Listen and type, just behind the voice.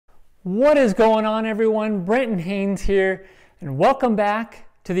What is going on, everyone? Brenton Haynes here, and welcome back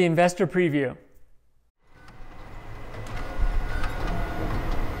to the Investor Preview.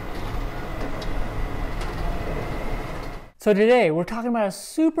 So today we're talking about a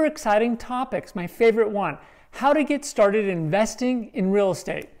super exciting topic. It's my favorite one: how to get started investing in real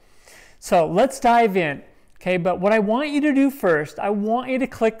estate. So let's dive in. Okay, but what I want you to do first, I want you to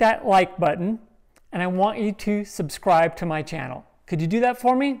click that like button, and I want you to subscribe to my channel. Could you do that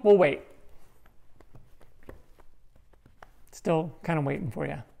for me? We'll wait. Still kind of waiting for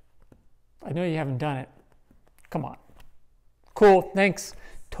you. I know you haven't done it. Come on. Cool, thanks.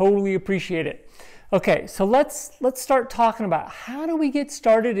 Totally appreciate it. Okay, so let's start talking about how do we get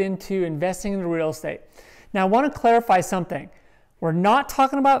started into investing in real estate. Now I want to clarify something. We're not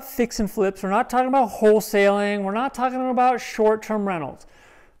talking about fix and flips. We're not talking about wholesaling. We're not talking about short-term rentals.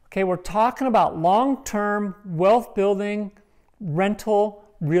 Okay, we're talking about long-term wealth building rental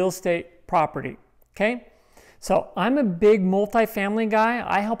real estate property. Okay, so I'm a big multifamily guy.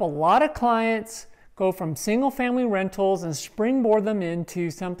 I help a lot of clients go from single-family rentals and springboard them into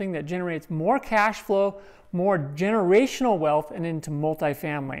something that generates more cash flow, more generational wealth, and into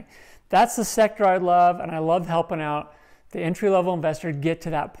multifamily. That's the sector I love, and I love helping out the entry-level investor get to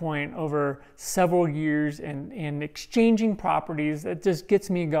that point over several years and exchanging properties. It just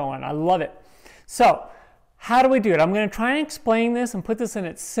gets me going. I love it. So how do we do it? I'm going to try and explain this and put this in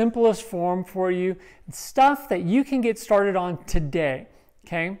its simplest form for you. It's stuff that you can get started on today,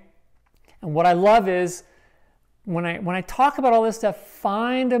 okay? And what I love is when I talk about all this stuff,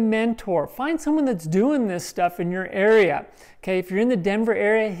 find a mentor. Find someone that's doing this stuff in your area. Okay, if you're in the Denver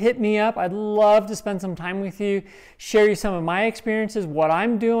area, hit me up. I'd love to spend some time with you, share you some of my experiences, what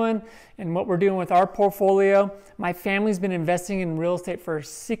I'm doing, and what we're doing with our portfolio. My family's been investing in real estate for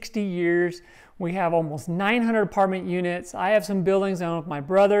 60 years. We have almost 900 apartment units. I have some buildings I own with my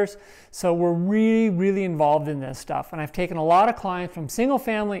brothers. So we're really involved in this stuff. And I've taken a lot of clients from single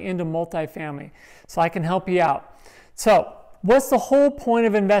family into multifamily. So I can help you out. So what's the whole point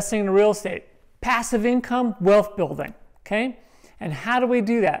of investing in real estate? Passive income, wealth building, okay? And how do we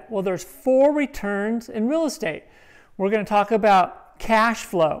do that? Well, there's 4 returns in real estate. We're going to talk about cash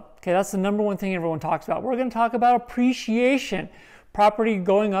flow. Okay, that's the number one thing everyone talks about. We're going to talk about appreciation, property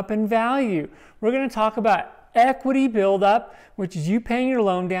going up in value. We're going to talk about equity buildup, which is you paying your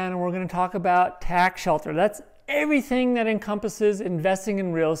loan down, and we're going to talk about tax shelter. That's everything that encompasses investing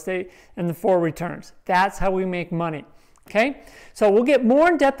in real estate and the 4 returns. That's how we make money. Okay, so we'll get more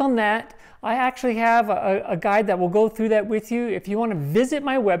in depth on that. I actually have a guide that will go through that with you. If you want to visit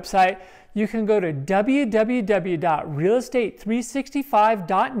my website, you can go to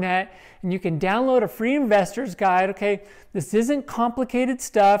www.realestate365.net and you can download a free investor's guide. Okay, this isn't complicated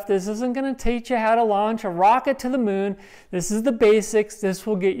stuff. This isn't going to teach you how to launch a rocket to the moon. This is the basics. This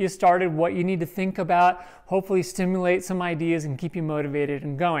will get you started, what you need to think about, hopefully stimulate some ideas and keep you motivated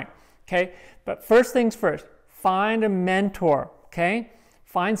and going. Okay, but first things first, find a mentor. Okay,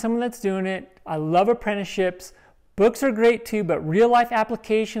 find someone that's doing it. I love apprenticeships. Books are great too, but real life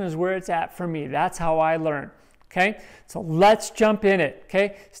application is where it's at for me. That's how I learn. Okay, so let's jump in it.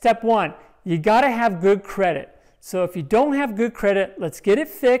 Okay, step 1, you got to have good credit. So if you don't have good credit, let's get it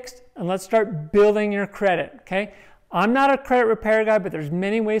fixed and let's start building your credit. Okay, I'm not a credit repair guy, but there's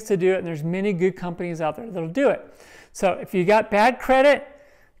many ways to do it, and there's many good companies out there that'll do it. So if you got bad credit,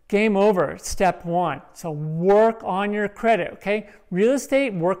 game over, step 1. So work on your credit, okay? Real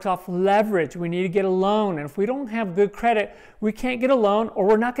estate works off leverage. We need to get a loan. And if we don't have good credit, we can't get a loan, or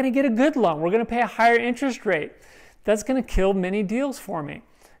we're not going to get a good loan. We're going to pay a higher interest rate. That's going to kill many deals for me,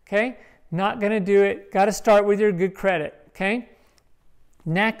 okay? Not going to do it. Got to start with your good credit, okay?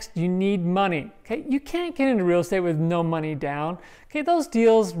 Next, you need money, okay? You can't get into real estate with no money down, okay? Those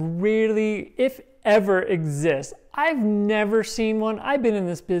deals really, if ever, exist. I've never seen one. I've been in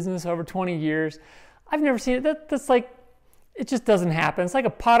this business over 20 years. I've never seen it. That's like, it just doesn't happen. It's like a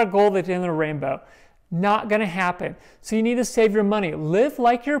pot of gold at the end of the rainbow. Not going to happen. So you need to save your money. Live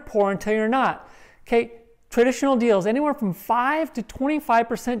like you're poor until you're not. Okay, traditional deals, anywhere from 5 to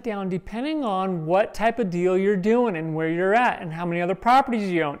 25% down, depending on what type of deal you're doing and where you're at and how many other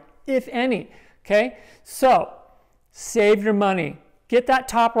properties you own, if any. Okay, so save your money. Get that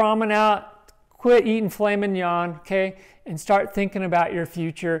top ramen out. Quit eating filet mignon, okay, and start thinking about your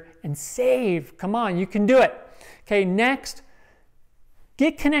future and save. Come on, you can do it. Okay, next,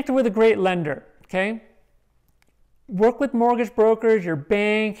 get connected with a great lender, okay? Work with mortgage brokers, your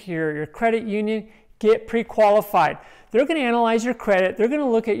bank, your credit union. Get pre-qualified. They're going to analyze your credit. They're going to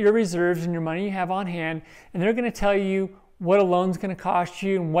look at your reserves and your money you have on hand, and they're going to tell you what a loan's going to cost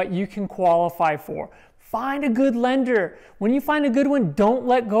you and what you can qualify for. Find a good lender. When you find a good one, don't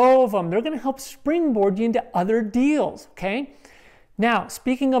let go of them. They're going to help springboard you into other deals, okay? Now,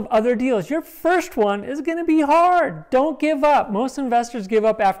 speaking of other deals, your first one is going to be hard. Don't give up. Most investors give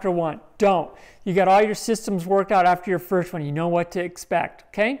up after one. Don't. You got all your systems worked out after your first one. You know what to expect,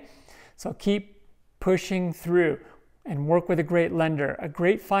 okay? So keep pushing through and work with a great lender. A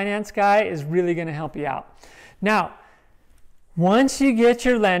great finance guy is really going to help you out. Now, once you get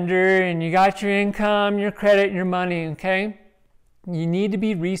your lender and you got your income, your credit, and your money, okay, you need to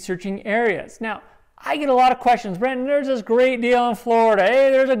be researching areas. Now, I get a lot of questions. Brenton, there's this great deal in Florida.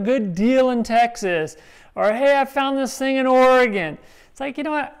 Hey, there's a good deal in Texas. Or, hey, I found this thing in Oregon. It's like, you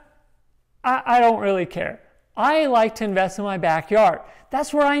know what? I don't really care. I like to invest in my backyard.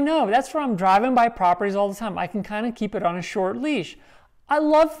 That's where I know. That's where I'm driving by properties all the time. I can kind of keep it on a short leash. I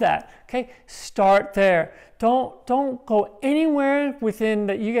love that. Okay, start there. Don't go anywhere within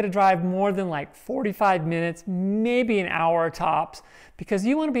that. You got to drive more than like 45 minutes, maybe an hour tops, because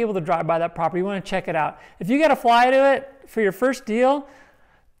you want to be able to drive by that property. You want to check it out. If you got to fly to it for your first deal,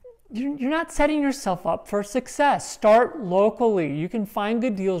 you're not setting yourself up for success. Start locally. You can find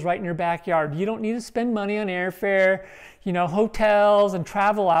good deals right in your backyard. You don't need to spend money on airfare, hotels and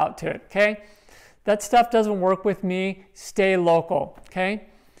travel out to it, okay? That stuff doesn't work with me. Stay local, okay?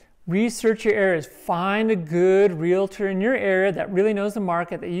 Research your areas. Find a good realtor in your area that really knows the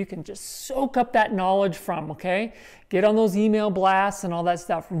market, that you can just soak up that knowledge from, okay? Get on those email blasts and all that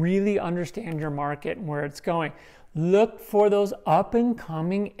stuff. Really understand your market and where it's going. Look for those up and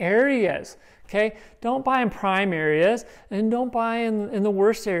coming areas, okay? Don't buy in prime areas and don't buy in the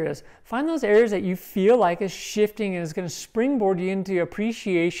worst areas. Find those areas that you feel like is shifting and is going to springboard you into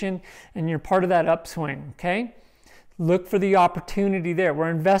appreciation and you're part of that upswing, okay? Look for the opportunity there. We're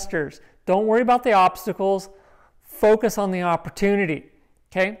investors. Don't worry about the obstacles. Focus on the opportunity,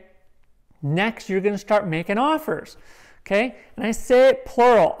 okay? Next, you're going to start making offers. Okay, and I say it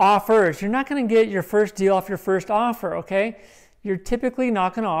plural, offers. You're not going to get your first deal off your first offer, okay? You're typically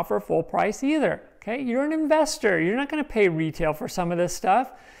not going to offer full price either, okay? You're an investor. You're not going to pay retail for some of this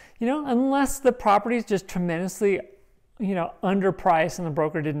stuff, unless the property is just tremendously, underpriced and the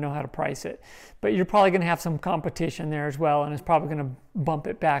broker didn't know how to price it. But you're probably going to have some competition there as well, and it's probably going to bump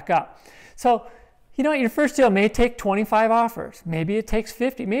it back up. So, your first deal may take 25 offers. Maybe it takes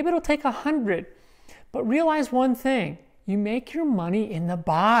 50. Maybe it'll take 100. But realize one thing. You make your money in the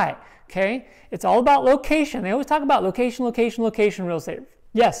buy, okay? It's all about location. They always talk about location, location, location real estate.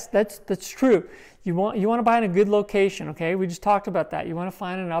 Yes, that's true. You want to buy in a good location, okay? We just talked about that. You want to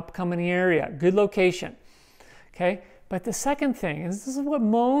find an upcoming area, good location, okay? But the second thing, and this is what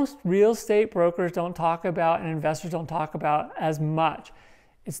most real estate brokers don't talk about and investors don't talk about as much,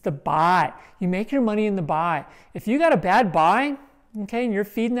 it's the buy. You make your money in the buy. If you got a bad buy, okay, and you're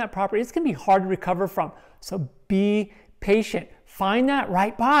feeding that property, it's going to be hard to recover from. So be patient. Find that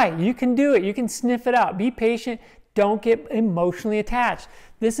right buy. You can do it. You can sniff it out. Be patient. Don't get emotionally attached.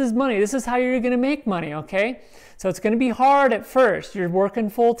 This is money. This is how you're going to make money, okay? So it's going to be hard at first. You're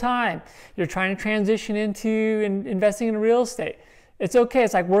working full time. You're trying to transition into investing in real estate. It's okay.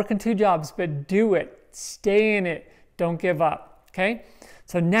 It's like working 2 jobs, but do it. Stay in it. Don't give up, okay?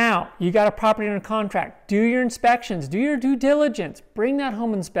 So now you got a property under contract. Do your inspections. Do your due diligence. Bring that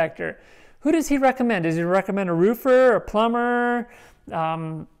home inspector. Who does he recommend? Does he recommend a roofer, a plumber,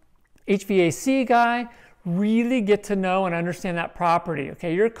 HVAC guy? Really get to know and understand that property.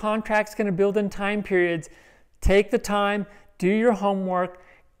 Okay, your contract's going to build in time periods. Take the time, do your homework,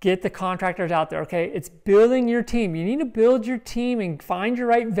 get the contractors out there, okay? It's building your team. You need to build your team and find your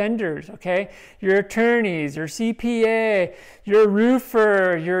right vendors, okay? Your attorneys, your CPA, your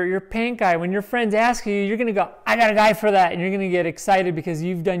roofer, your paint guy. When your friends ask you, you're gonna go, I got a guy for that. And you're gonna get excited because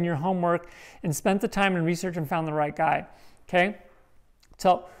you've done your homework and spent the time and research and found the right guy, okay?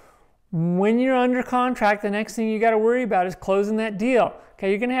 So when you're under contract, the next thing you gotta worry about is closing that deal. Okay,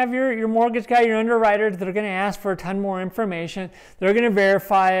 you're going to have your mortgage guy, your underwriters that are going to ask for a ton more information. They're going to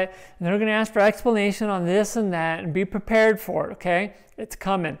verify it, and they're going to ask for explanation on this and that, and be prepared for it, okay? It's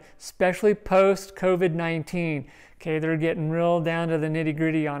coming, especially post-COVID-19. Okay, they're getting real down to the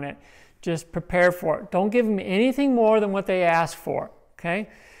nitty-gritty on it. Just prepare for it. Don't give them anything more than what they ask for, okay?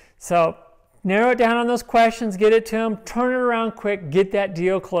 So narrow it down on those questions, get it to them, turn it around quick, get that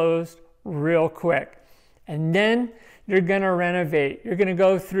deal closed real quick. And then you're going to renovate. You're going to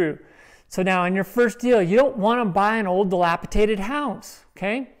go through. So now in your first deal, you don't want to buy an old dilapidated house,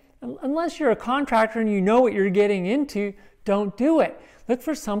 okay? Unless you're a contractor and you know what you're getting into, don't do it. Look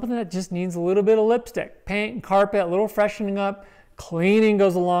for something that just needs a little bit of lipstick, paint and carpet, a little freshening up, cleaning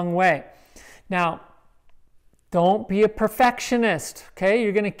goes a long way. Now, Don't be a perfectionist, okay?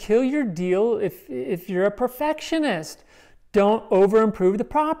 You're going to kill your deal if you're a perfectionist. Don't over improve the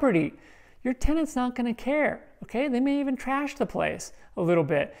property. Your tenant's not going to care, okay? They may even trash the place a little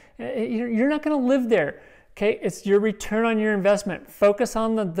bit. You're not going to live there, okay? It's your return on your investment. Focus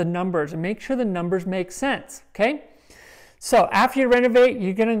on the numbers and make sure the numbers make sense, okay? So after you renovate,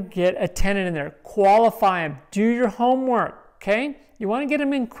 you're going to get a tenant in there. Qualify them. Do your homework, okay? You want to get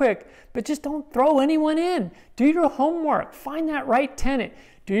them in quick, but just don't throw anyone in. Do your homework. Find that right tenant.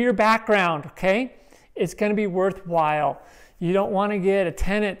 Do your background, okay? It's going to be worthwhile. You don't want to get a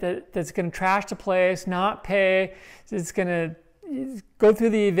tenant that's going to trash the place, not pay. It's going to go through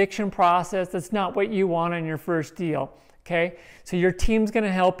the eviction process. That's not what you want on your first deal, okay? So your team's going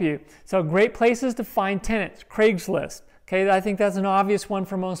to help you. So great places to find tenants, Craigslist. Okay, I think that's an obvious one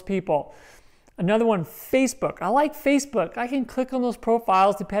for most people. Another one, Facebook. I like Facebook. I can click on those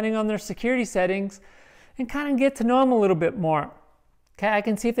profiles depending on their security settings and kind of get to know them a little bit more. Okay, I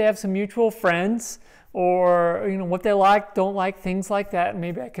can see if they have some mutual friends or what they like, don't like, things like that.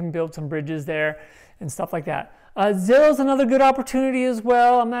 Maybe I can build some bridges there and stuff like that. Zillow's another good opportunity as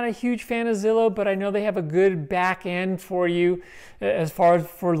well. I'm not a huge fan of Zillow, but I know they have a good back end for you as far as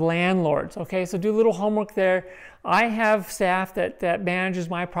for landlords. Okay, so do a little homework there. I have staff that manages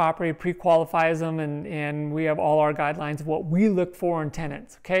my property, pre-qualifies them, and we have all our guidelines of what we look for in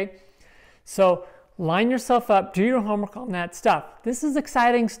tenants. Okay, so line yourself up, do your homework on that stuff. This is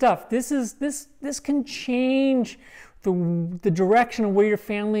exciting stuff. This can change the direction of where your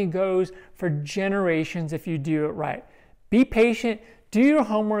family goes for generations if you do it right. Be patient, do your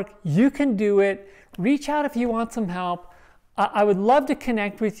homework, you can do it. Reach out if you want some help. I would love to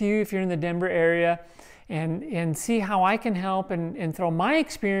connect with you if you're in the Denver area and see how I can help and throw my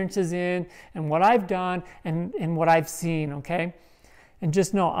experiences in and what I've done and what I've seen, okay? And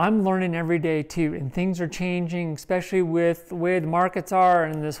just know I'm learning every day too, and things are changing, especially with the way the markets are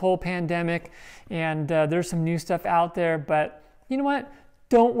and this whole pandemic. And there's some new stuff out there, but you know what?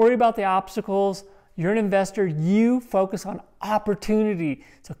 Don't worry about the obstacles. You're an investor. You focus on opportunity.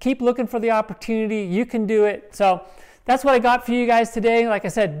 So keep looking for the opportunity. You can do it. So that's what I got for you guys today. Like I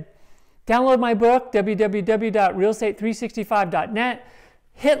said, download my book, www.realestate365.net.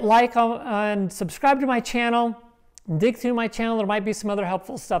 Hit like and subscribe to my channel. Dig through my channel. There might be some other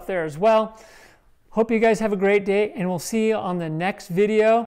helpful stuff there as well. Hope you guys have a great day, and we'll see you on the next video.